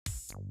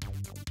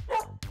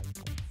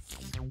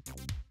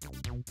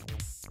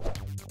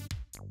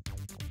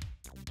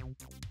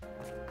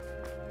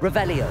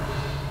Revelio.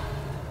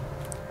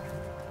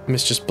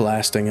 Miss just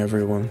blasting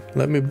everyone.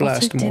 Let me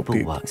blast more Dibble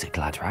people. works at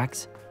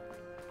Gladrags.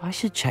 I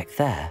should check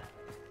there.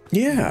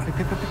 Yeah.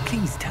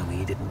 Please tell me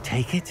you didn't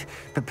take it.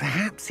 But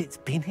perhaps it's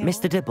been here.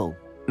 Mr. Dibble,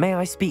 may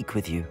I speak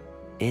with you?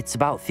 It's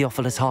about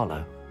Theophilus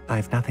Harlow.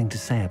 I've nothing to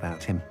say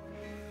about him.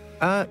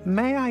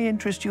 May I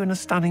interest you in a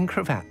stunning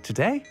cravat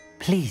today?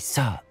 Please,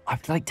 sir,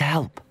 I'd like to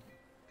help.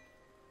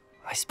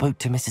 I spoke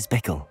to Mrs.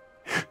 Bickle.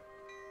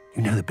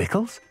 You know the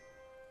Bickles?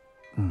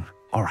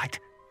 All right.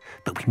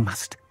 But we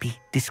must be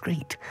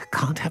discreet.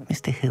 Can't have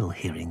Mr. Hill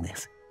hearing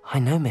this. I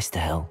know Mr.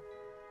 Hill.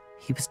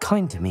 He was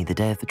kind to me the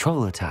day of the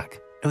troll attack.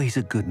 Oh, he's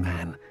a good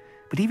man.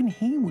 But even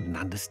he wouldn't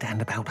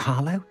understand about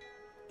Harlow.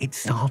 It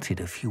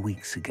started a few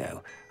weeks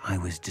ago. I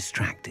was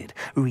distracted,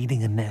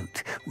 reading a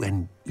note,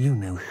 when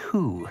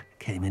you-know-who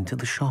came into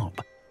the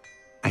shop.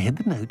 I hid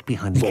the note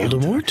behind the counter.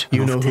 Voldemort?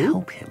 You know to who?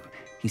 help him.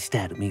 He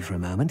stared at me for a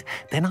moment,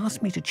 then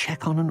asked me to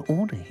check on an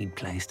order he'd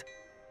placed.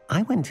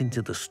 I went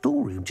into the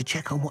storeroom to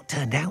check on what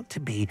turned out to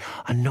be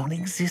a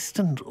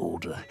non-existent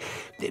order.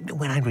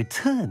 When I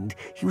returned,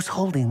 he was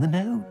holding the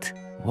note.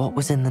 What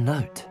was in the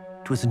note?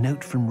 It was a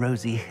note from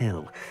Rosie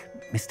Hill,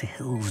 Mr.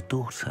 Hill's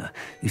daughter.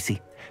 You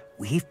see,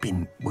 we've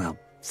been, well,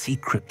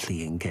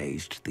 secretly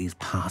engaged these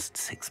past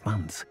 6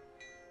 months.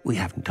 We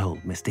haven't told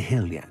Mr.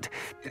 Hill yet.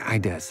 I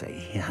dare say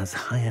he has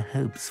higher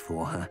hopes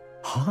for her.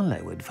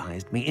 Harlow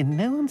advised me in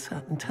no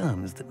uncertain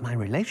terms that my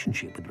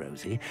relationship with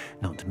Rosie,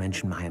 not to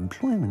mention my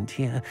employment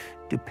here,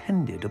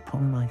 depended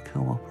upon my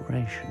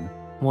cooperation.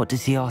 What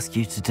did he ask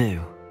you to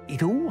do?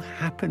 It all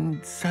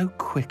happened so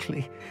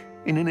quickly.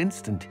 In an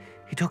instant,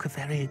 he took a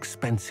very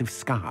expensive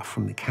scarf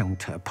from the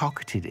counter,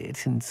 pocketed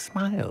it, and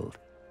smiled.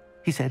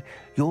 He said,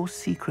 "Your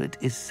secret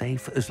is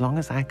safe as long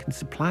as I can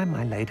supply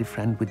my lady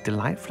friend with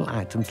delightful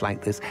items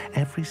like this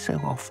every so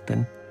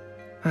often."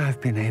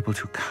 I've been able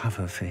to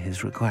cover for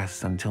his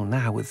requests until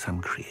now with some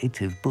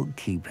creative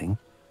bookkeeping,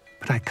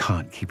 but I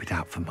can't keep it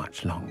up for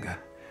much longer.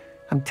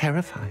 I'm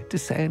terrified to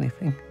say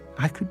anything.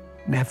 I could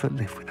never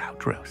live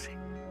without Rosie.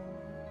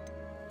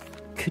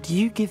 Could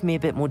you give me a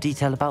bit more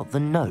detail about the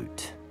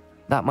note?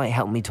 That might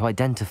help me to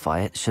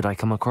identify it should I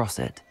come across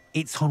it.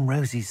 It's on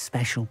Rosie's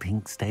special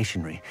pink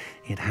stationery.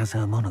 It has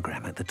her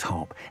monogram at the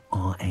top,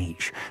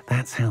 RH.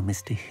 That's how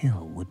Mr.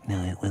 Hill would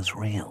know it was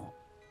real.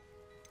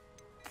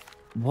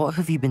 What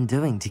have you been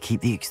doing to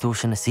keep the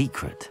extortion a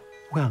secret?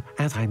 Well,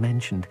 as I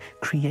mentioned,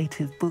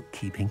 creative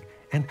bookkeeping.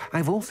 And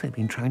I've also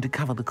been trying to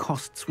cover the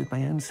costs with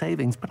my own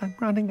savings, but I'm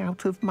running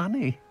out of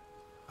money.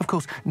 Of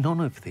course,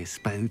 none of this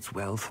bodes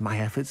well for my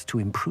efforts to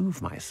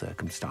improve my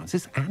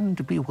circumstances and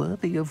to be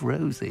worthy of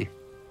Rosie.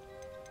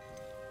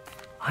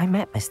 I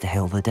met Mr.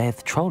 Hill the day of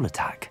the troll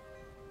attack.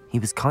 He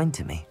was kind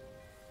to me.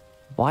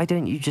 Why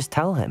don't you just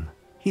tell him?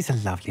 He's a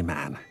lovely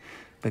man.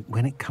 But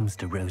when it comes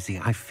to Rosie,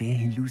 I fear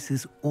he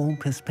loses all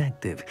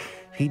perspective.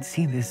 He'd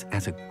see this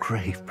as a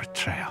grave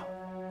betrayal.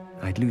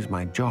 I'd lose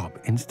my job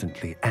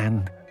instantly,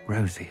 and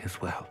Rosie as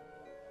well.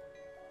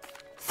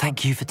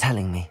 Thank you for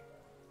telling me.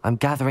 I'm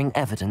gathering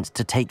evidence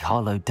to take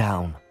Harlow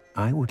down.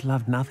 I would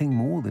love nothing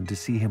more than to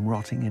see him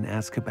rotting in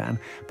Azkaban,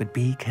 but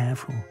be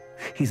careful.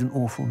 He's an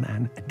awful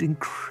man and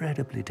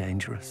incredibly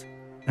dangerous.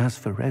 As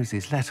for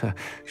Rosie's letter,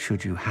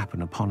 should you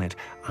happen upon it,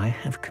 I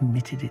have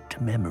committed it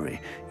to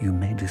memory. You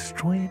may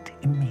destroy it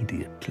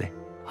immediately.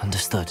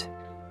 Understood.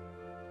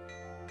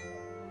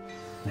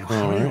 Now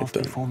hurry right, off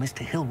then. before Mr.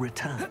 Hill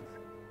returns.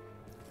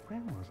 Where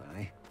was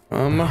I? I'm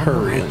On the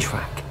hurrying. right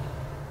track.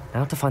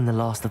 Now to find the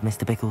last of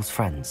Mr. Bickle's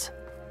friends.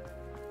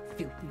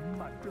 Filthy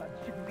mudblood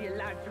shouldn't be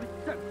allowed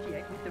to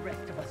associate with the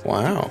rest of us.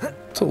 Wow.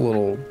 It's a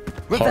little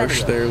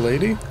harsh there,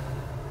 lady.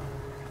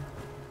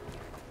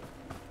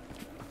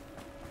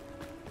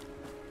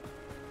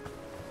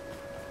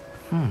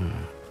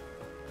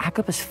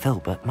 Agabus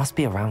Filbert must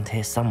be around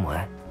here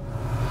somewhere.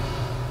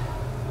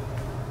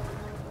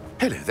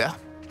 Hello there.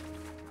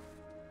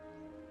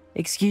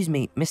 Excuse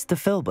me, Mr.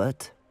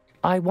 Filbert.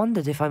 I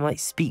wondered if I might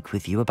speak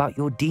with you about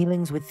your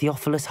dealings with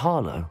Theophilus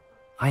Harlow.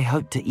 I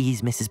hope to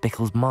ease Mrs.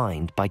 Bickle's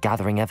mind by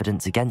gathering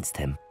evidence against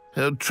him.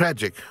 Oh,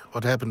 tragic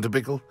what happened to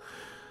Bickle.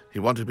 He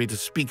wanted me to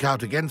speak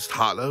out against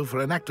Harlow for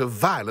an act of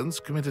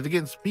violence committed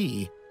against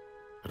me.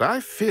 But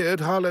I feared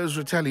Harlow's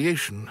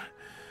retaliation,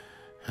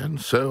 and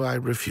so I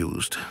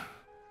refused.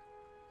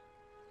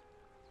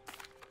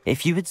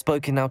 If you had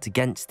spoken out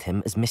against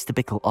him as Mr.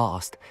 Bickle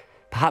asked,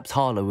 perhaps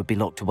Harlow would be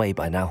locked away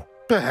by now.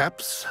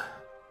 Perhaps.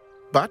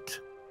 But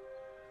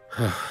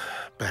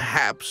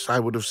perhaps I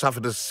would have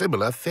suffered a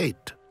similar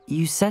fate.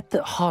 You said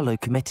that Harlow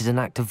committed an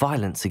act of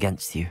violence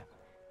against you.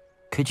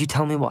 Could you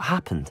tell me what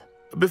happened?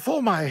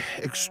 Before my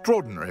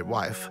extraordinary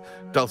wife,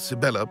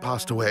 Dulcibella,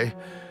 passed away,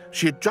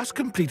 she had just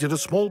completed a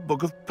small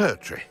book of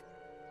poetry.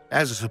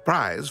 As a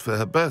surprise for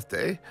her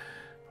birthday,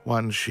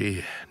 one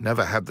she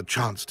never had the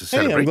chance to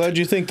celebrate. Hey, I'm glad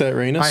you think that,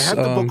 Rhaenys. I had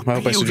the book I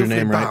hope I said your beautifully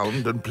name right.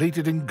 bound and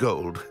plated in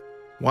gold.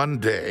 One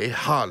day,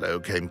 Harlow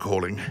came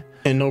calling.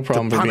 And no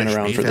problem to for being punish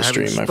around me for the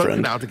having stream, my spoken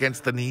friend. out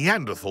against the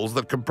Neanderthals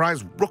that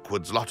comprise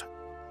Rookwood's lot.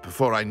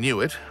 Before I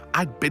knew it,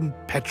 I'd been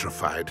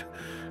petrified,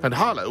 and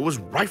Harlow was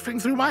rifling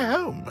through my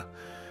home.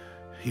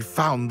 He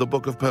found the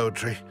book of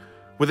poetry,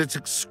 with its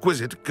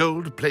exquisite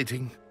gold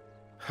plating.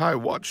 I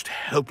watched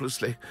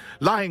helplessly,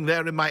 lying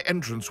there in my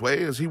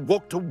entranceway as he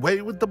walked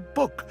away with the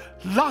book,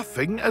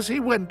 laughing as he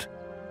went.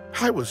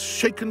 I was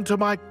shaken to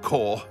my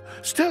core.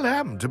 Still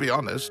am, to be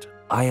honest.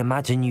 I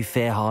imagine you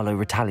fear Harlow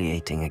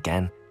retaliating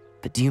again,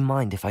 but do you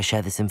mind if I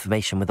share this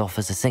information with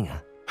Officer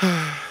Singer?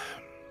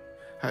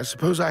 I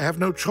suppose I have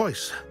no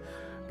choice.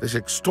 This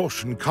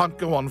extortion can't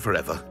go on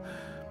forever.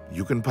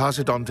 You can pass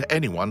it on to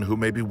anyone who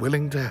may be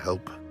willing to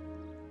help.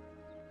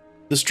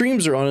 The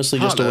streams are honestly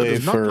just a way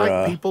does for not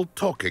like people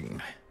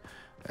talking,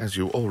 as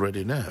you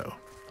already know.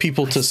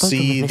 people to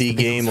see the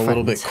game a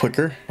little bit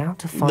quicker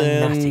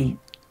than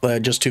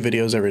just 2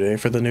 videos every day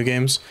for the new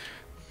games.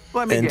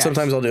 And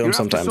sometimes I'll do them,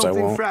 sometimes I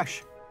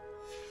won't.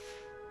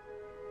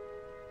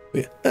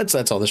 Yeah,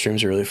 that's all the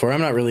streams are really for.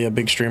 I'm not really a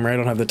big streamer. I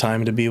don't have the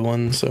time to be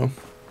one, so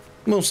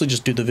mostly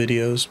just do the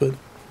videos. But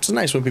it's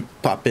nice when people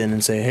pop in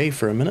and say, "Hey,"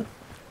 for a minute.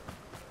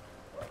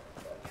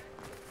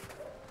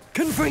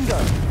 Confringo.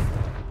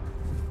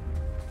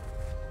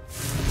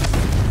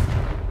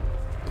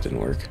 It didn't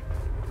work.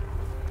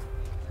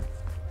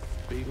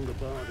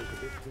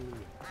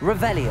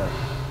 Revelio.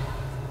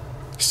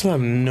 Still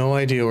have no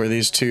idea where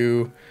these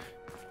 2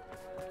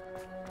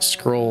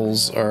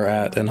 scrolls are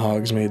at in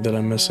Hogsmeade that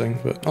I'm missing,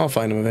 but I'll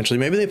find them eventually.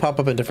 Maybe they pop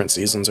up in different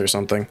seasons or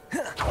something.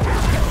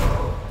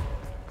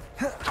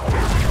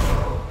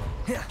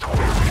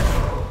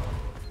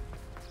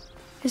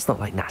 It's not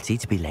like Natty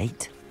to be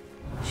late.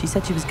 She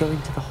said she was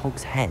going to the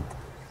Hog's Head.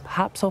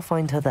 Perhaps I'll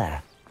find her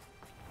there.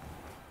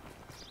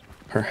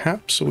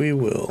 Perhaps we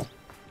will.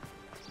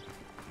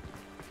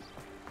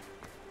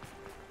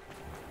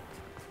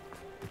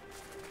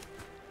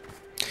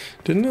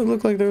 Didn't it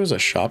look like there was a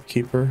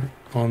shopkeeper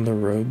on the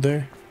road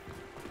there?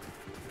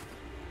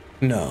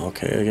 No,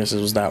 okay, I guess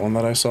it was that one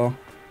that I saw.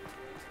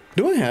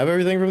 Do I have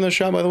everything from the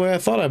shop, by the way? I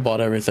thought I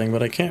bought everything,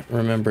 but I can't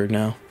remember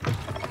now.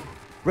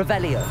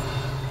 Revelio.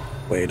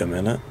 Wait a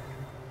minute.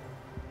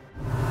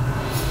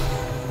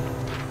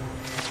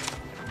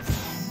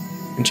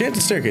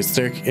 Enchanted Staircase.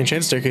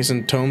 Enchanted Staircase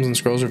in Tomes and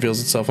Scrolls reveals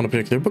itself when a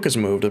particular book is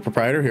moved. The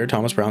proprietor here,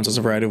 Thomas Brown, has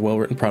a variety of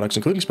well-written products,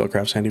 including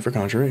spellcrafts handy for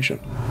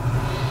conjuration.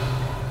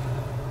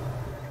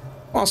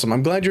 Awesome.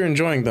 I'm glad you're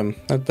enjoying them.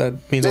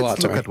 That means a lot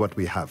to me. Let's look at what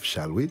we have,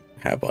 shall we?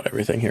 I have bought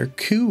everything here.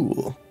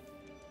 Cool.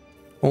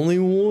 Only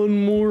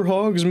one more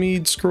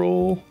Hogsmeade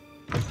scroll.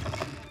 I'm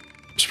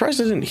surprised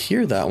I didn't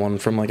hear that one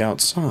from like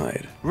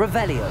outside.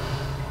 Revelio.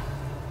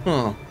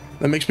 Huh.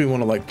 That makes me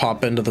want to like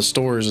pop into the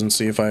stores and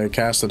see if I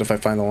cast it, if I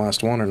find the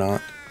last one or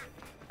not.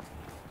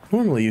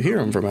 Normally you hear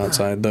them from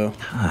outside though.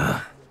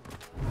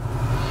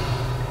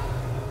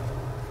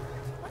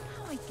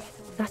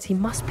 Natty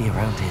must be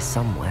around here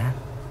somewhere.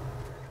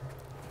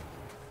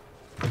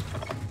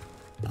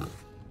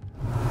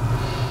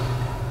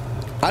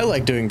 I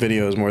like doing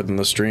videos more than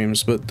the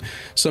streams, but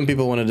some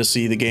people wanted to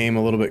see the game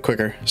a little bit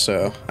quicker,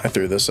 so I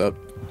threw this up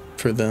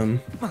for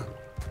them.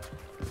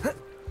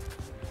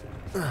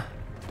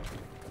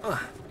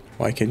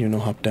 Why can you no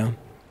hop down?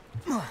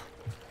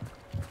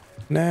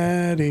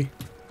 Natty.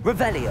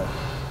 Revelio.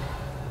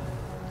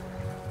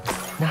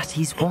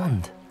 Natty's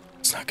wand.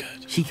 It's not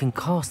good. She can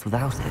cast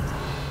without it.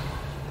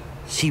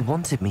 She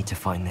wanted me to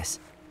find this.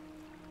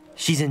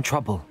 She's in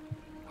trouble.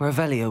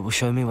 Revelio will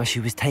show me where she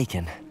was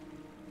taken.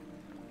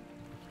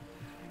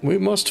 We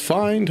must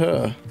find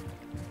her.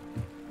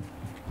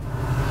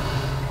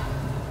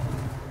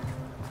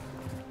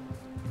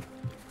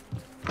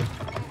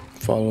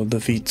 Follow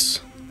the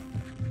feet.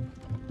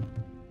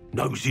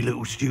 Nosy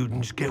little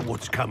students get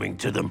what's coming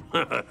to them.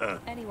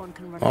 Anyone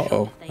can run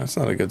Uh-oh, that's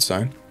not a good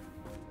sign.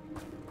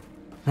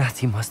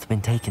 Natty must have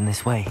been taken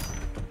this way.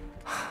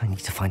 I need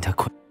to find her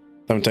quick.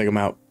 Don't take him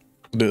out.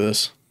 Do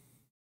this.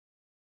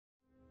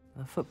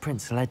 The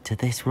footprints led to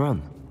this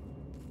room.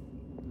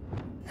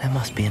 There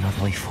must be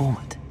another way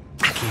forward.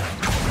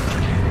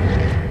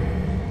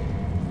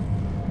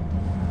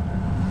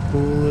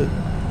 Pull it.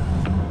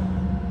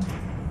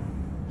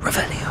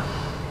 Revelio.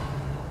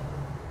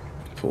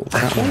 Pull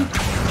that one.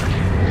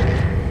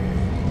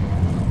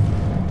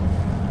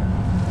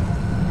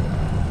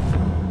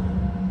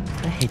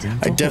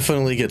 I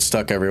definitely get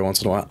stuck every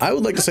once in a while. I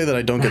would like to say that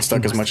I don't get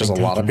stuck as much as a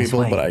lot of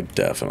people, but I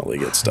definitely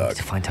get stuck. I need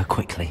to find her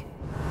quickly.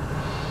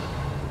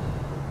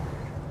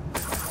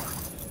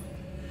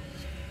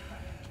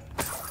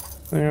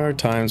 There are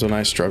times when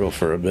I struggle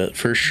for a bit,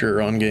 for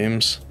sure, on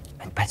games.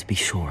 I'd better be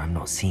sure I'm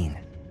not seen.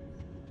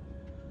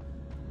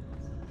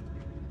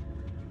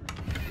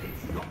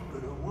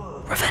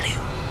 Revelio.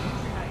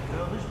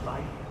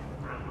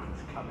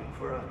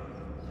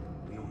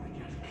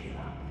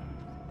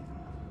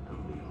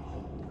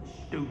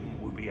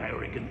 Student would be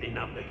arrogant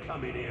enough to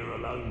come in here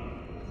alone.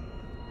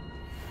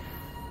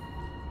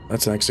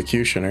 That's an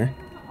executioner.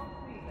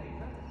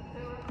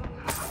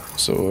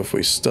 So if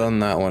we stun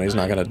that one, he's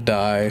not gonna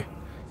die.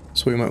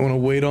 So we might want to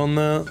wait on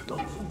that.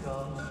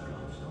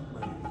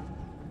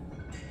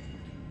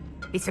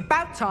 It's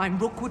about time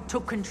Rookwood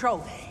took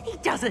control. He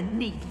doesn't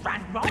need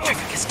Ranrock.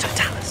 Patricus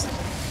Totalis.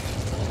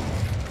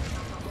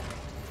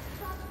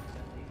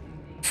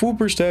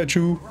 Fooper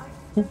statue.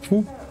 Whoop,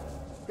 whoop.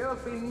 There'll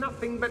be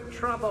nothing but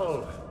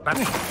trouble. But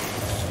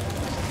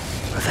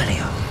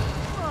Revelio.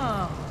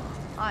 Oh,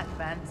 I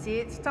fancy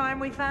it's time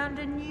we found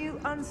a new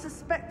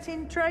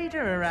unsuspecting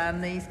trader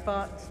around these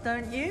parts,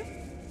 don't you?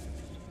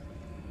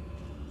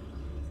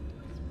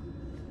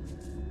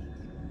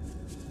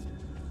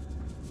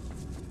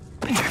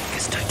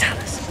 Patricus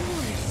Totalis.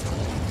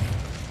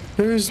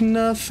 There's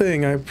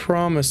nothing, I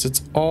promise.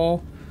 It's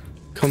all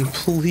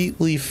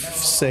completely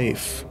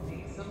safe.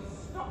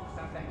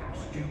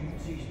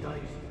 Students these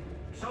days,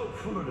 so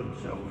full of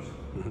themselves.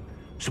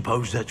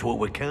 Suppose that's what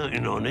we're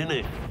counting on,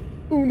 innit?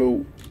 Oh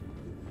no.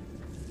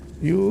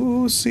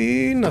 You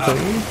see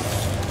nothing.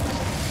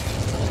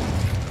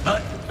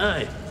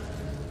 Hey.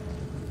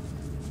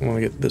 I want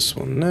to get this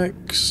one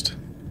next.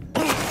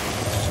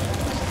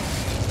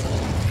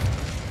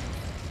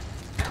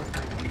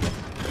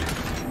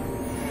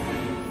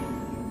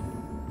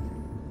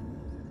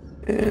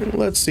 And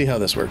let's see how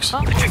this works.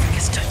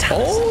 Patricus Totalis.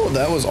 Oh,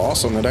 that was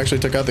awesome. It actually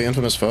took out the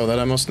infamous foe. That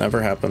almost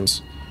never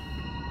happens.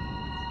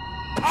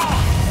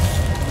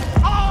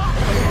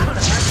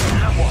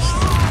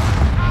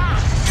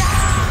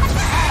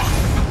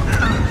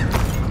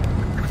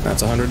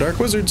 That's 100 Dark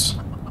Wizards.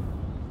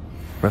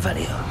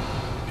 Revelio.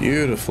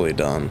 Beautifully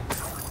done.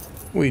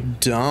 We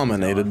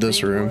dominated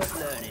this room.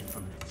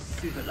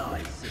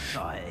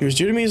 He was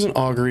due to me as an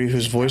augury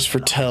whose voice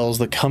foretells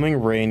the coming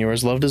rain. You are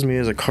as loved as me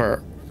as a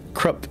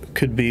Krupp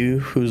could be,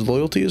 whose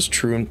loyalty is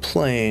true and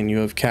plain. You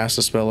have cast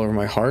a spell over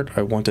my heart.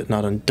 I want it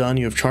not undone.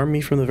 You have charmed me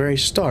from the very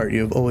start.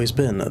 You have always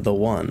been the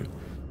one.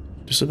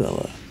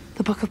 Isabella.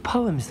 The book of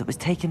poems that was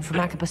taken from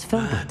Agabus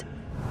Filbert.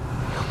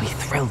 He'll be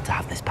thrilled to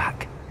have this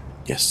back.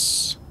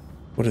 Yes.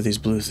 What are these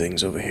blue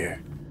things over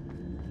here?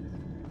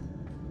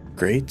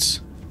 Grates?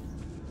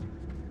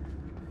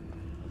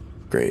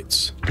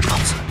 Grates.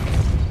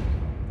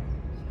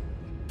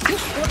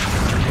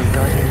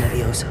 Wingardium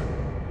Leviosa.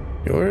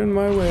 You're in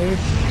my way.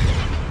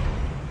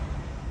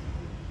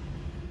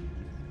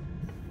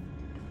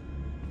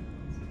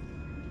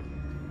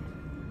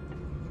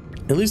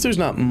 At least there's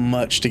not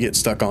much to get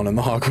stuck on in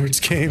the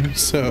Hogwarts game,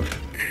 so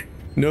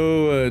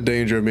no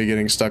danger of me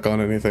getting stuck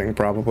on anything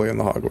probably in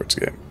the Hogwarts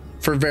game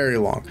for very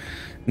long.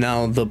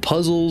 Now the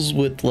puzzles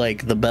with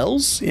like the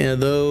bells, yeah,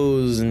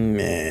 those,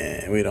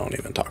 meh, we don't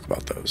even talk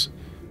about those.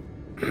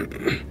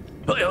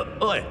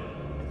 Oi.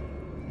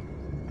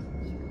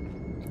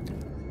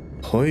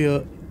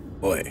 Hoya,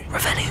 oi.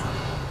 Revelio.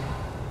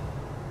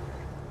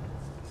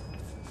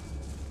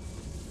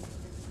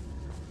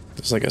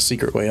 There's like a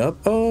secret way up.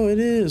 Oh, it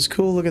is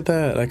cool. Look at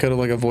that. I could have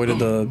like avoided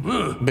the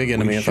big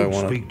enemy if I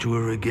wanted. Speak to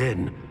her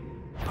again.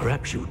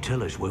 Perhaps she'll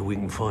tell us where we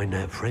can find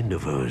that friend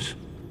of hers.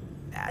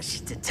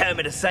 She's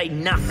determined to say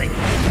nothing.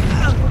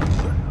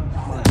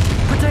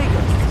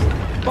 Protego.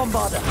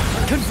 Bombarda.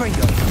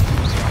 Confringo.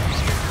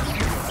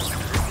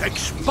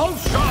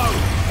 Expulso!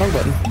 Wrong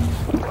button.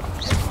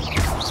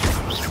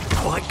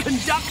 Quite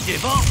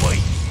conductive, aren't we?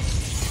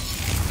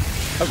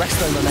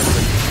 Arresto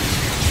Momentum.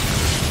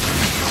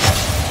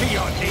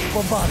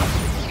 Bombarda.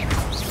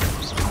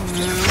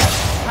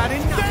 Had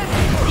enough!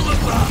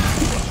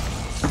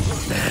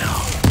 Now,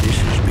 this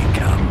has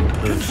become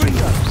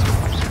personal.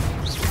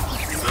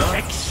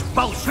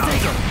 Expulso!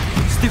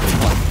 Stupid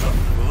one.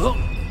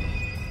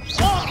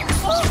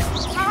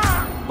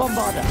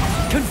 Bombarda.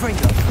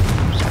 Confringo.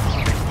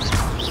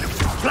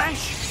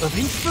 Flash of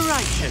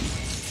inspiration.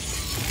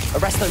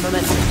 Arresto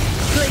Momentum.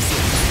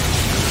 Glacier.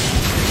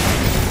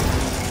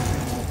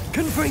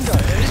 Confringo.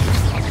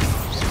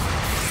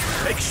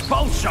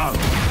 Expulso!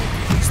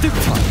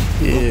 Stupid one.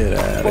 Get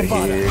out of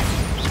Bombarda. here.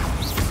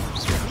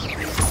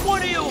 What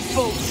are your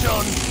thoughts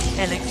on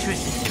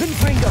electricity?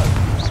 Confringo.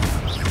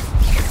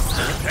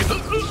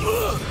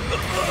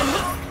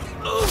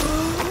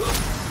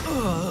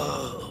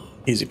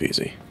 Easy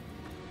peasy.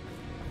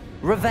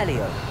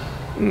 Revelio.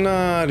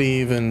 Not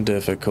even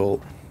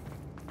difficult.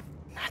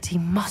 Natty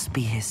must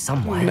be here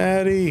somewhere.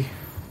 Natty.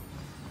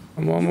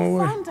 I'm on my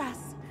way. Found us.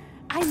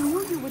 I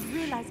knew you would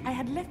realize I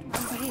had left you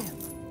over here.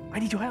 I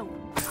need your help.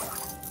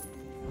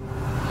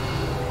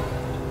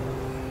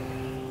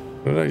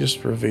 What did I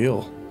just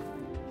reveal?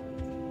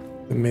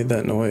 It made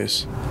that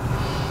noise.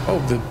 Oh,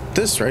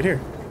 this right here.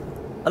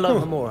 Hello,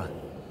 Hamura.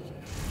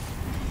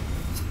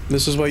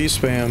 This is why you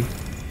spam.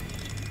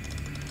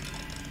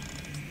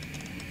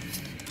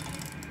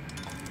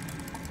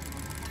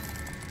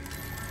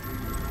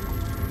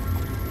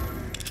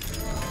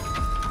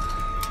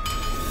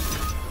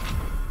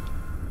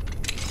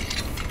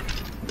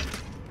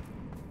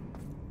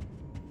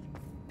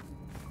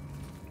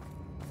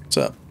 What's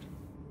up?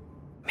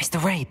 Mr.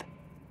 Rabe,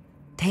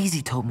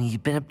 Daisy told me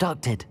you'd been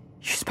abducted.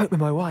 You spoke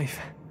with my wife.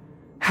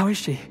 How is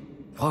she?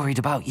 Worried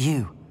about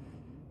you.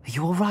 Are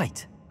you all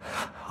right?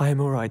 I am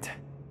all right.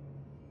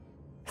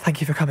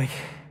 Thank you for coming.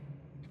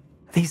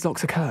 These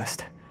locks are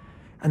cursed,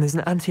 and there's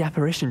an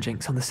anti-apparition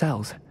jinx on the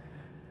cells.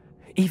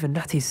 Even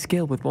Natty's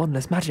skill with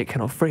wandless magic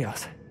cannot free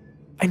us.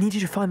 I need you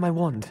to find my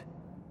wand.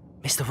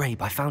 Mr.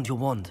 Rabe, I found your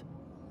wand.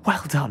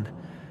 Well done.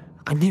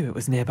 I knew it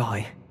was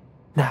nearby.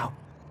 Now,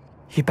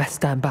 you best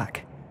stand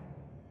back.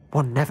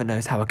 One never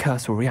knows how a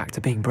curse will react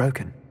to being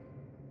broken.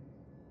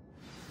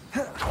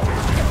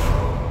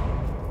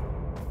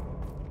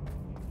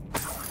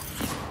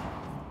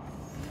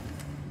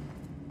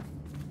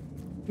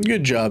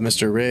 Good job,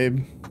 Mr.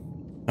 Rabe.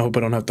 I hope I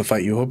don't have to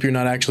fight you. Hope you're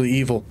not actually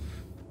evil.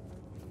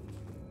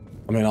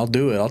 I mean, I'll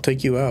do it. I'll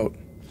take you out.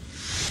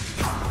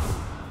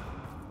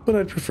 But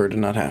I'd prefer to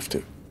not have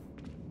to.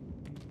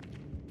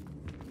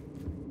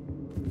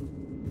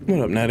 What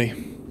up, Natty?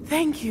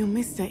 Thank you,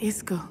 Mr.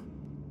 Isco.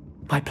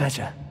 My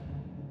pleasure.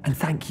 And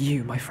thank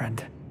you, my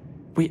friend.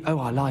 We owe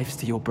our lives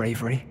to your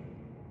bravery.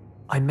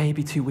 I may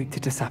be too weak to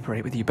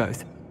disapparate with you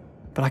both,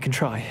 but I can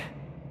try.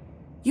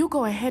 You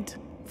go ahead.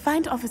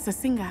 Find Officer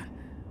Singer.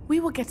 We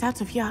will get out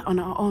of here on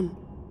our own.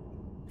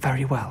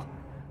 Very well.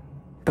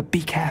 But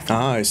be careful.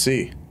 Ah, I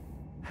see.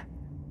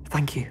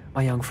 Thank you,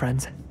 my young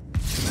friends.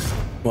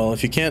 Well,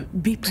 if you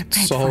can't be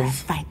prepared for a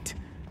fight.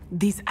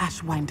 These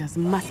Ashwinders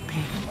must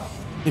pay.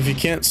 If you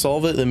can't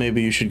solve it, then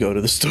maybe you should go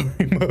to the story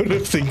mode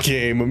of the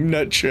game. I'm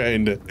not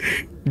trying to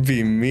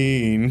be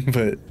mean,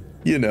 but,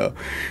 you know,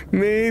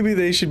 maybe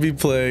they should be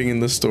playing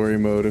in the story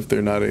mode if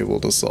they're not able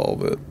to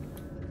solve it.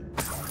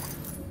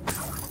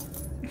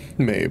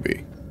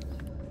 Maybe.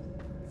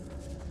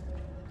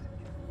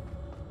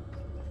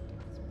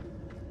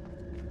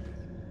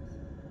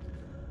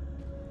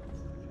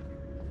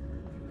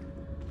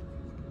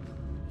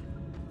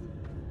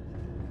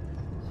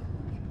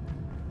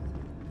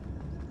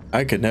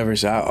 I could never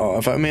say. Oh,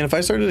 if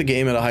I started a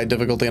game at a high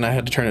difficulty and I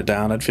had to turn it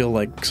down, I'd feel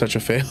like such a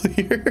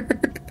failure.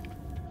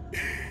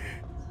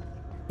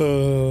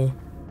 Like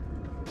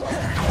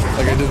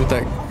I did with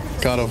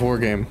that God of War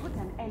game,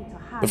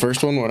 the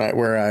first one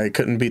where I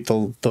couldn't beat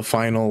the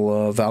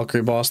final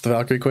Valkyrie boss, the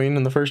Valkyrie Queen,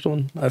 in the first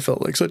one. I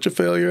felt like such a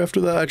failure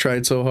after that. I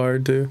tried so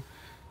hard to.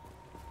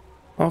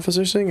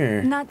 Officer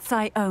Singer.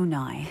 Natsai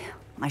Onai.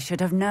 I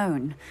should have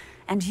known.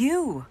 And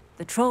you,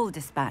 the troll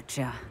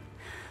dispatcher.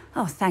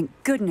 Oh, thank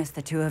goodness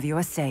the two of you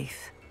are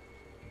safe.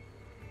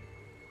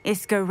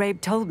 Isco Rabe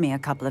told me a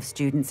couple of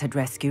students had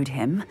rescued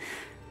him.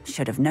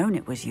 Should have known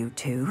it was you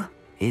two.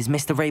 Is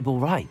Mr. Rabe all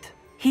right?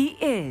 He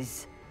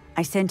is.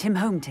 I sent him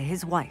home to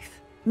his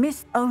wife.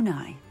 Miss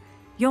Onai,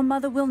 your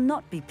mother will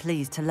not be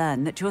pleased to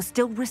learn that you're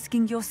still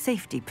risking your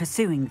safety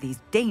pursuing these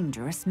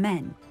dangerous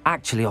men.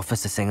 Actually,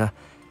 Officer Singer,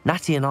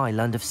 Natty and I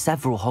learned of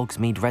several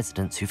Hogsmeade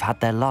residents who've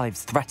had their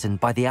lives threatened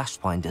by the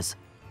Ashwinders.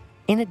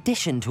 In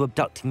addition to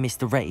abducting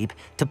Mr. Rabe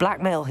to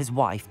blackmail his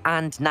wife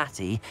and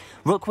Natty,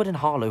 Rookwood and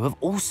Harlow have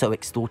also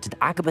extorted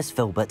Agabus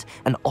Filbert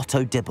and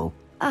Otto Dibble.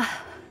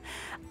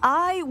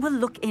 I will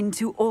look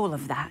into all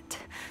of that.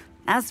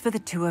 As for the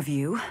two of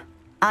you,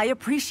 I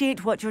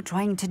appreciate what you're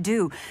trying to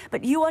do,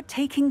 but you are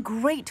taking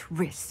great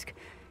risk.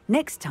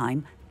 Next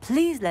time,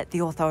 please let the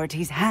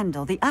authorities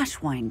handle the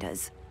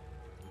Ashwinders.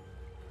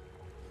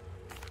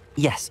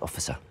 Yes,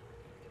 officer.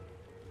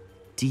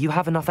 Do you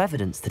have enough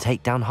evidence to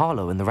take down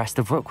Harlow and the rest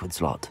of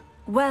Rookwood's lot?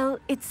 Well,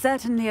 it's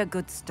certainly a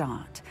good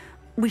start.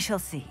 We shall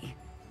see.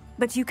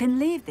 But you can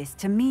leave this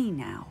to me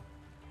now.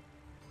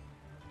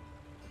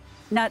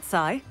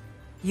 Natsai,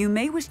 you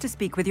may wish to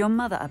speak with your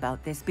mother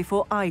about this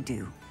before I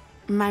do.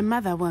 My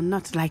mother will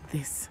not like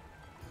this.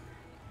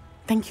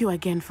 Thank you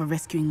again for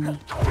rescuing me.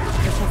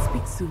 I shall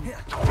speak soon.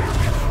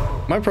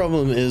 My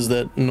problem is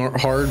that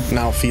hard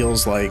now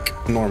feels like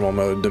normal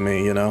mode to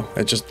me, you know?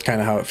 It's just kind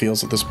of how it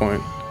feels at this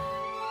point.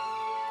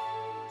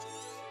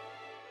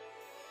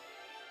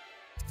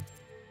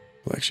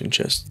 Collection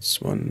chests,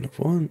 1 of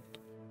 1.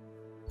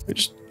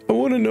 I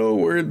want to know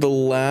where the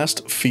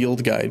last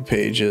field guide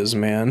page is,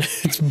 man.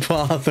 It's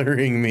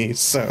bothering me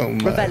so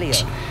much.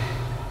 Revelio.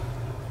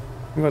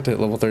 We're about to hit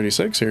level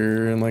 36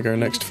 here in like our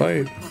next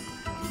fight.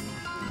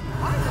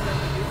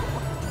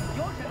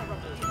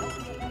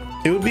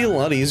 It would be a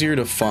lot easier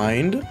to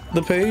find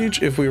the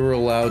page if we were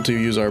allowed to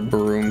use our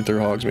broom through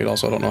Hogsmeade.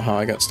 Also, I don't know how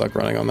I got stuck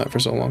running on that for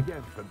so long.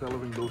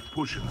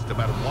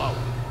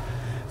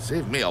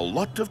 Saved me a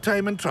lot of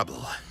time and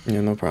trouble.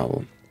 Yeah, no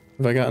problem.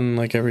 Have I gotten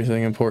like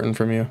everything important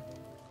from you?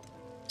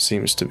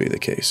 Seems to be the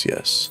case,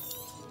 yes.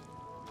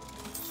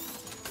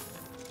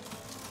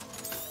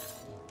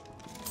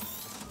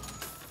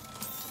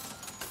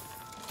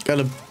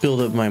 Gotta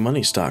build up my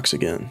money stocks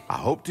again. I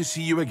hope to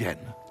see you again.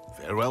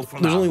 Farewell for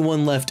now. There's only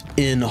one left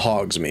in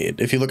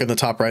Hogsmeade. If you look at the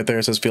top right there,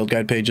 it says field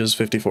guide pages,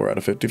 54 out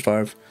of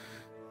 55.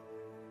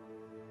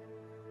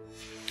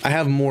 I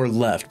have more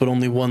left, but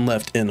only one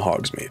left in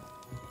Hogsmeade.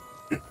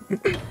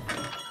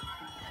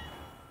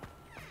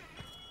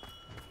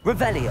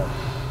 Revelio.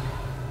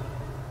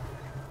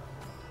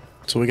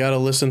 So we gotta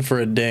listen for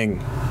a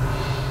ding.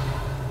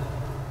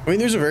 I mean,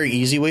 there's a very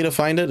easy way to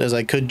find it, as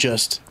I could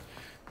just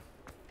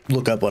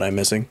look up what I'm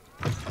missing.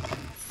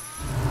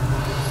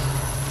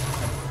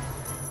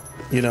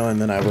 You know,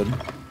 and then I would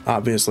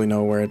obviously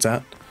know where it's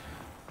at.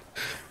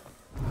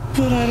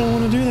 But I don't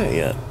want to do that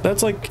yet.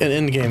 That's like an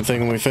in-game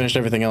thing when we finished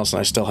everything else and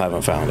I still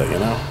haven't found it, you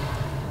know?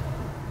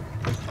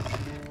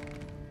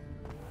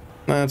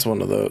 That's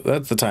one of those.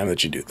 That's the time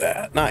that you do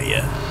that. Not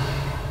yet.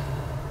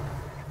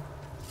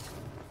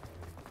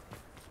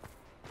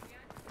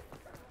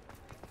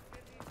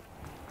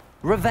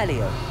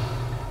 Revelio.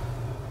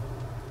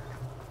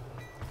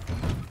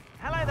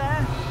 Hello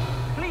there.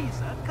 Please,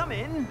 sir, come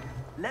in.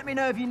 Let me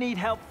know if you need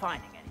help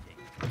finding anything.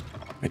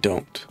 I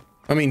don't.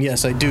 I mean,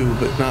 yes, I do,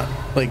 but not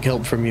like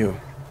help from you.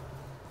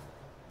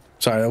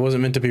 Sorry, that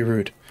wasn't meant to be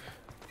rude.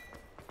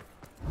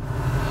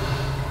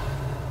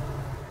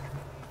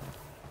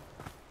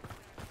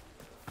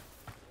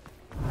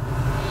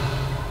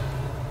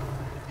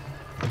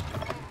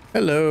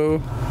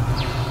 Hello.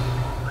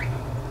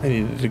 I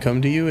needed to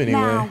come to you anyway.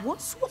 Now, what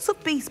sorts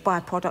of beast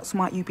byproducts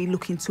might you be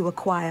looking to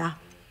acquire?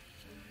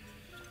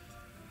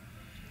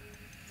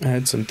 I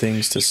had some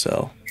things to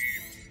sell.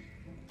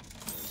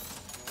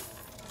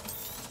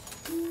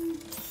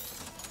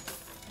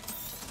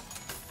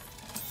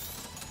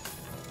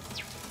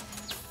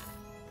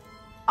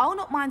 I'll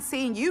not mind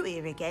seeing you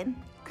here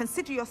again.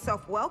 Consider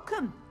yourself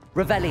welcome.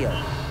 Revelio.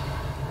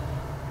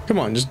 Come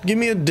on, just give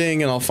me a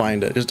ding and I'll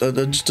find it.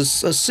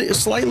 Just a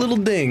slight little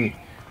ding.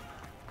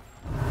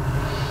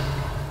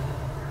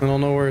 And I'll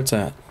know where it's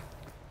at.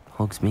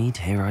 Hogsmeade,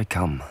 here I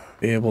come.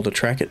 Be able to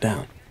track it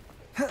down.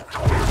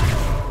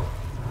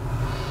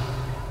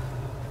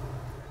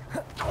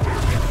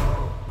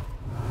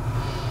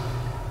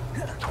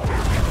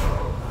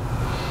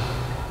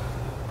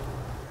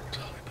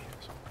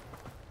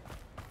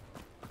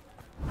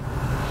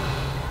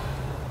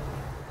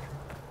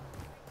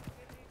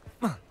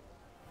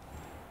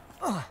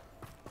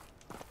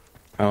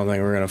 I don't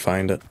think we're gonna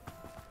find it.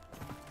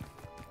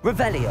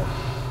 Revelio.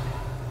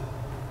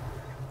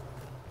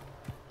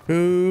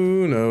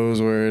 Who knows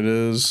where it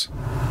is?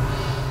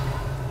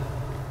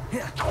 I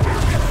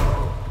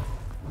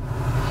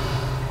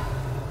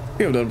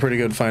think I've done pretty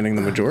good finding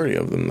the majority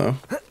of them, though.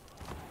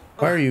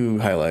 Why are you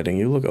highlighting?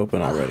 You look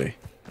open already.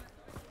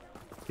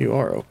 You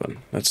are open.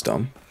 That's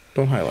dumb.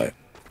 Don't highlight.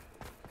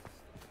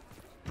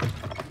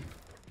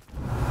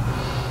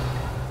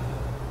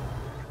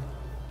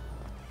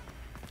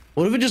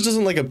 What if it just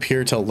doesn't like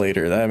appear till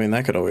later? That, I mean,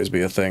 that could always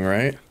be a thing,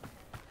 right?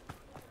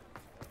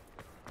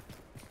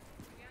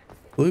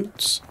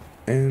 Loots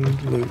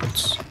and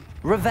loots.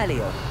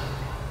 Revelio.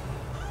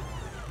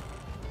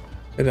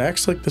 It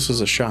acts like this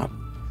is a shop,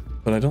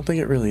 but I don't think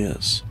it really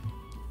is.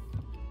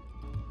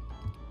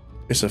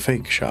 It's a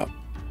fake shop.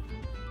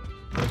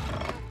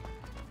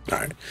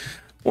 Alright.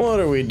 What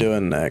are we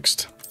doing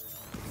next?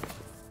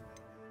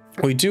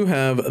 We do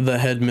have the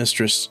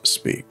headmistress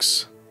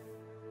speaks,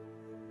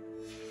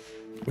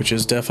 which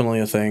is definitely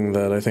a thing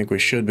that I think we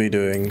should be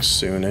doing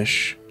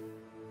soonish.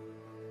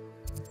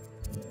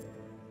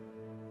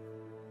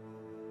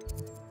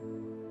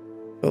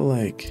 But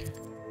like,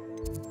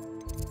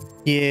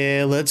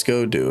 yeah, let's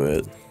go do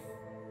it.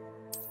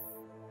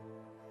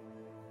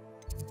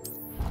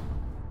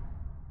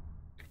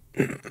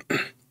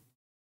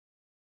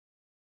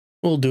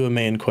 We'll do a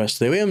main quest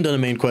today. We haven't done a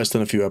main quest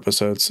in a few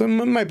episodes, so it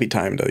might be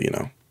time to, you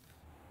know,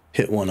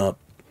 hit one up.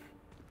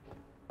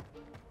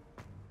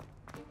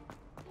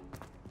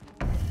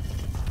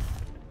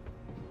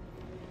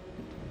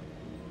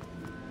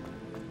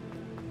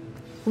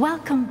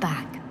 Welcome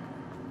back.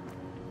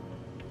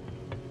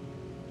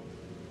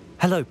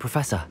 Hello,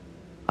 Professor.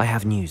 I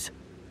have news.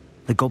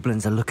 The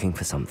goblins are looking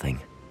for something.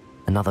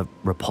 Another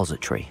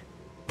repository.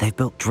 They've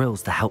built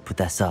drills to help with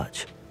their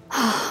search.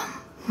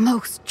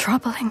 Most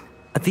troubling.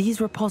 Are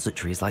these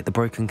repositories like the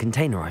broken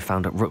container I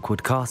found at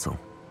Rookwood Castle?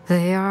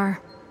 They are.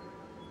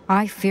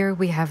 I fear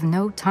we have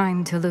no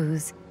time to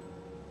lose.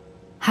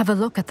 Have a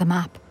look at the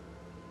map.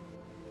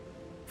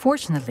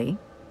 Fortunately,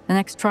 the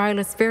next trial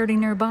is fairly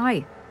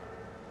nearby.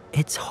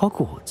 It's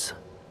Hogwarts.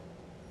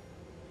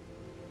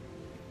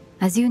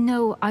 As you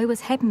know, I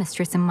was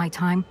headmistress in my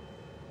time.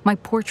 My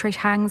portrait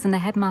hangs in the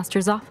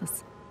headmaster's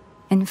office.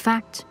 In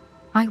fact,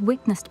 I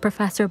witnessed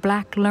Professor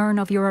Black learn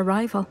of your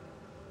arrival.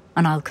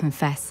 And I'll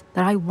confess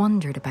that I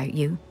wondered about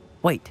you.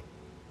 Wait,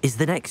 is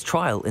the next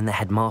trial in the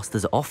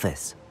headmaster's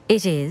office?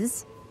 It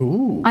is.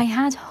 Ooh. I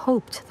had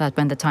hoped that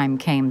when the time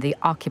came, the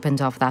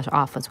occupant of that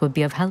office would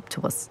be of help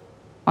to us.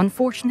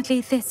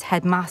 Unfortunately, this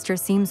headmaster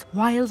seems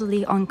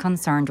wildly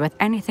unconcerned with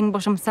anything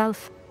but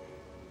himself.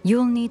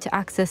 You'll need to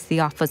access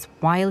the office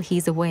while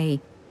he's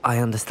away. I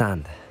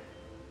understand.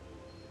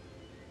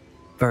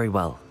 Very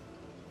well.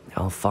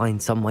 I'll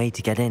find some way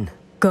to get in.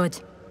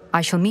 Good.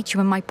 I shall meet you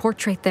in my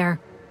portrait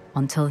there.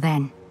 Until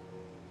then.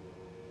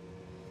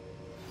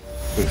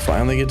 We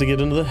finally get to get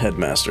into the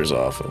headmaster's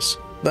office.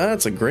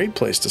 That's a great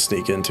place to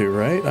sneak into,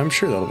 right? I'm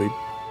sure that'll be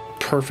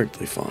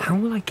perfectly fine. How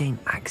will I gain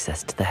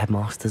access to the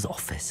headmaster's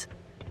office?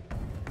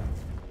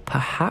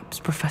 Perhaps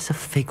Professor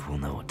Fig will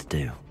know what to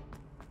do.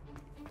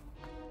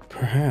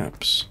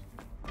 Perhaps.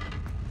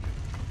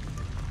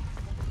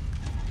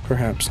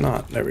 Perhaps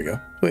not. There we go.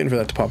 Waiting for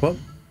that to pop up.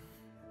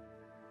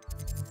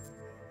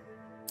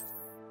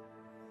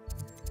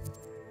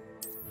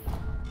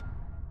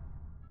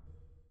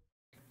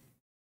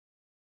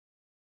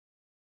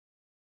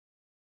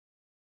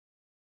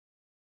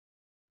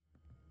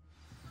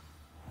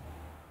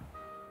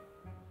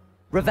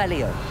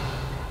 Revelio.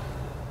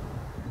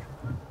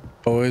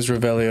 Always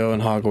Revelio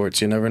in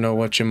Hogwarts. You never know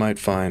what you might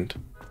find.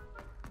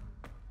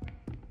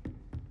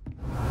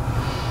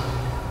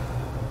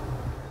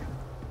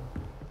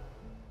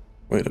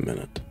 Wait a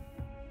minute.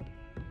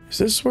 Is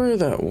this where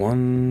that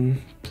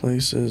one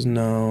place is?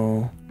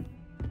 No.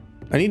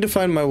 I need to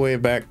find my way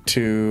back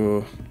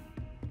to...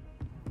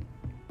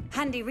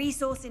 Handy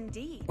resource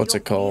indeed. What's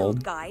it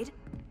called? Guide.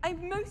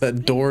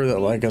 That door that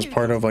like is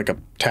part of like a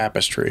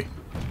tapestry.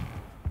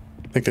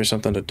 I think there's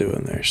something to do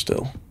in there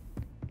still.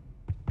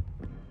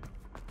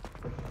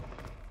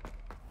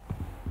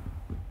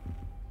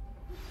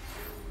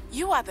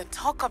 You are the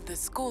talk of the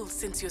school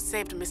since you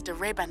saved Mr.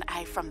 Rabe and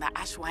I from the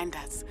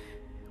Ashwinders.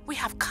 We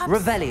have come...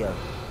 Revelio.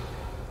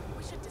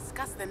 We should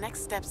discuss the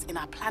next steps in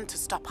our plan to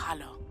stop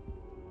Harlow.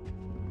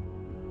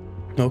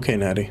 Okay,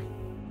 Natty.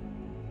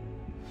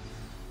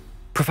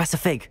 Professor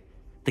Fig,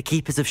 the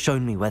Keepers have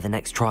shown me where the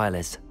next trial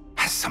is.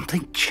 Has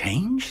something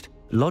changed?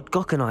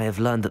 Lodgok and I have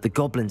learned that the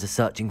goblins are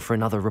searching for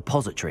another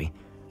repository,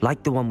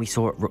 like the one we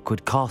saw at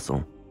Rookwood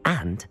Castle.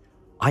 And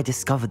I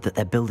discovered that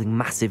they're building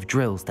massive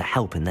drills to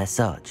help in their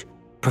search.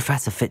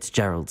 Professor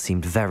Fitzgerald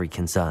seemed very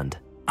concerned.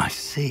 I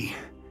see.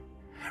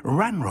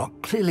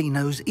 Ranrock clearly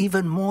knows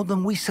even more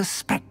than we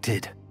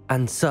suspected.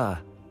 And sir,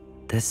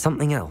 there's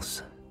something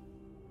else.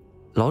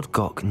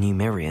 Lodgok knew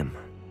Miriam.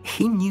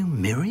 He knew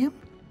Miriam?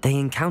 They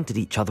encountered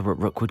each other at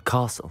Rookwood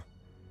Castle.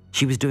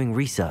 She was doing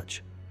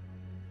research.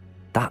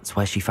 That's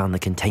where she found the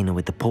container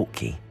with the port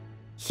key.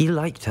 He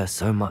liked her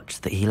so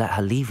much that he let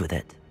her leave with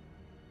it,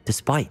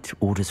 despite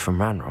orders from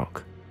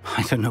Ranrock.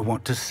 I don't know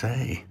what to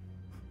say.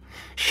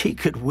 She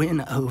could win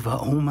over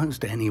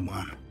almost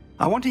anyone.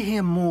 I want to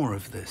hear more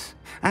of this.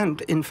 And,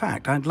 in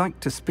fact, I'd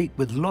like to speak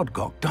with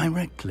Lodgok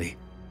directly.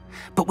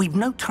 But we've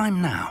no time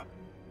now.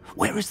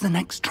 Where is the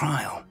next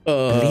trial?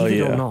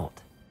 Believe it or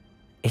not,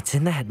 it's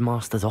in the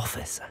headmaster's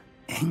office.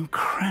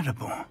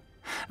 Incredible.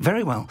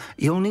 Very well.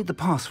 You'll need the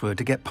password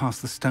to get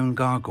past the stone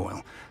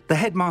gargoyle. The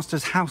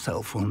headmaster's house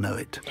elf will know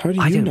it. How do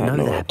you I don't not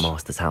know the it?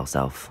 headmaster's house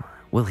elf.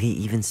 Will he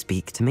even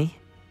speak to me?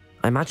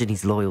 I imagine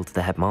he's loyal to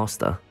the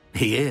headmaster.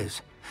 He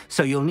is.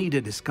 So you'll need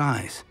a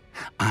disguise.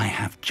 I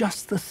have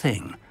just the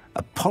thing.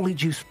 A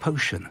polyjuice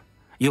potion.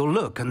 You'll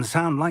look and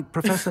sound like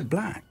Professor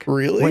Black.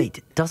 Really?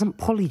 Wait, doesn't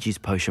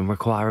polyjuice potion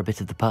require a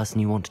bit of the person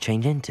you want to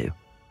change into?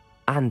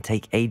 And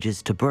take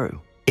ages to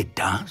brew? It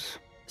does.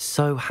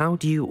 So how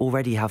do you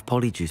already have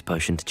polyjuice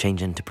potion to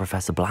change into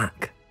Professor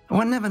Black?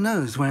 One never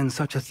knows when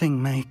such a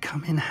thing may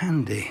come in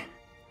handy.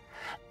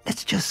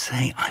 Let's just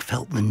say I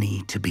felt the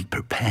need to be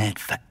prepared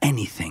for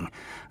anything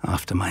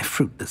after my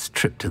fruitless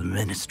trip to the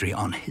Ministry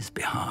on his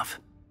behalf.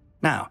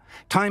 Now,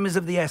 time is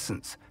of the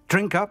essence.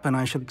 Drink up and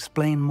I shall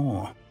explain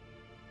more.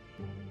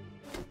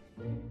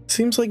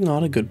 Seems like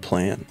not a good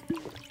plan.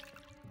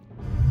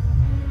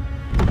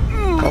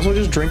 Also,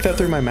 just drink that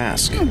through my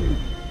mask.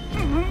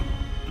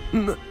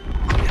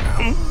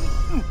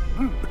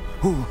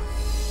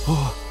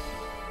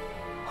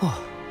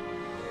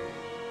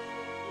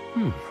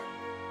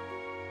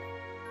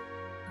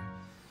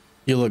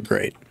 You look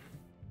great.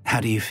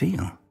 How do you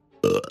feel?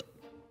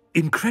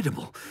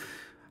 Incredible.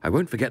 I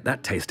won't forget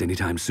that taste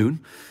anytime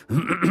soon.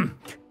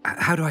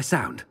 How do I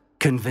sound?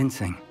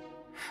 Convincing.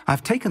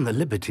 I've taken the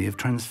liberty of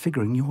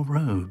transfiguring your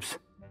robes.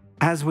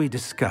 As we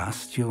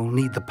discussed, you'll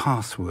need the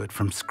password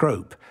from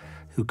Scrope,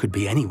 who could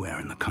be anywhere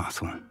in the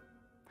castle.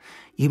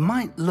 You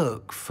might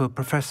look for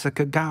Professor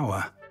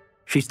Kagawa.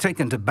 She's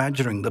taken to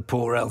badgering the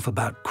poor elf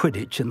about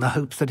Quidditch in the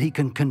hopes that he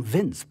can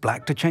convince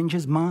Black to change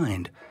his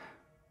mind.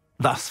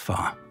 Thus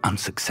far,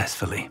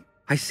 unsuccessfully.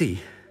 I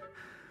see.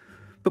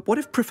 But what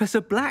if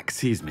Professor Black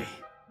sees me?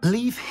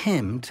 Leave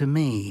him to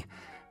me.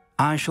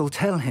 I shall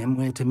tell him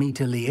where to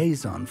meet a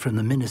liaison from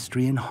the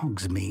Ministry in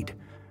Hogsmeade.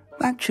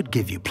 That should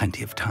give you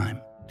plenty of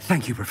time.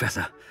 Thank you,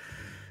 Professor.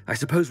 I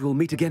suppose we'll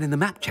meet again in the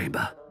map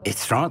chamber.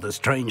 It's rather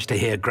strange to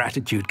hear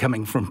gratitude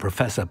coming from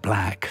Professor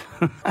Black.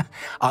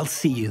 I'll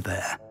see you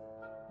there.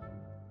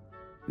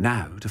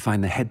 Now to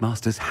find the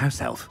headmaster's house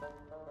elf.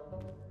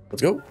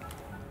 Let's go.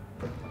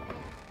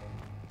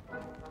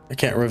 I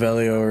can't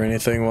Revelio or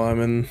anything while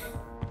I'm in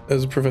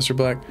as Professor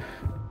Black.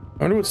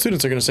 I wonder what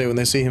students are going to say when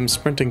they see him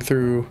sprinting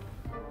through.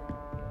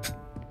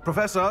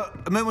 Professor,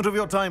 a moment of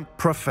your time.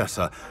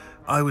 Professor,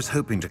 I was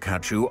hoping to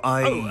catch you.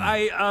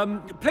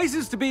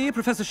 Places to be,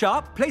 Professor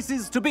Sharp.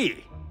 Places to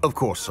be. Of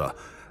course, sir.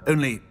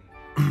 Only,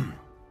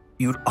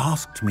 you'd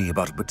asked me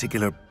about a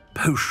particular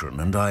potion,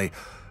 and I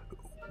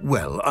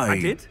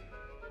did?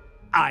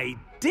 I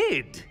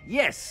did,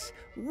 yes.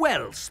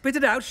 Well, spit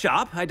it out,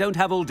 Sharp. I don't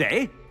have all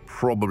day.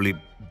 Probably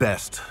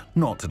best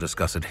not to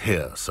discuss it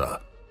here, sir.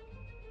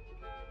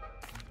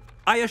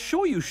 I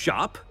assure you,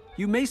 Sharp,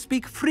 you may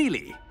speak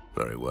freely.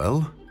 Very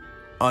well.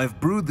 I've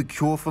brewed the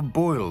cure for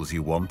boils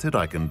you wanted.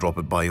 I can drop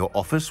it by your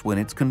office when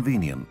it's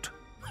convenient.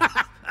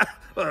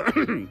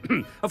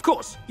 Of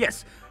course,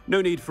 yes.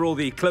 No need for all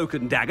the cloak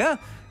and dagger.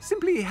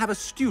 Simply have a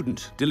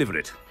student deliver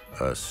it.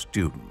 A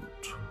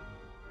student.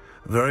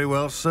 Very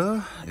well,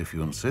 sir, if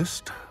you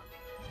insist.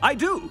 I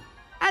do.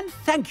 And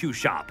thank you,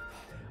 Sharp.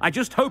 I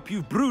just hope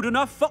you've brewed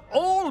enough for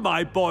all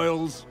my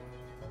boils.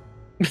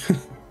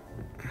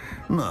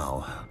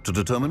 Now, to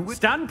determine which...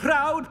 Stand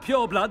proud,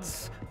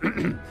 purebloods.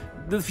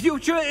 The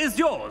future is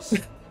yours.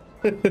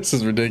 This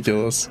is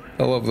ridiculous.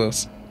 I love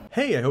this.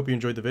 Hey, I hope you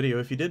enjoyed the video.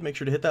 If you did, make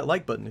sure to hit that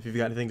like button. If you've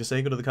got anything to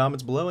say, go to the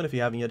comments below. And if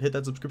you haven't yet, hit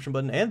that subscription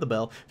button and the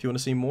bell. If you want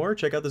to see more,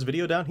 check out this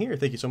video down here.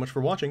 Thank you so much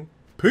for watching.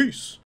 Peace!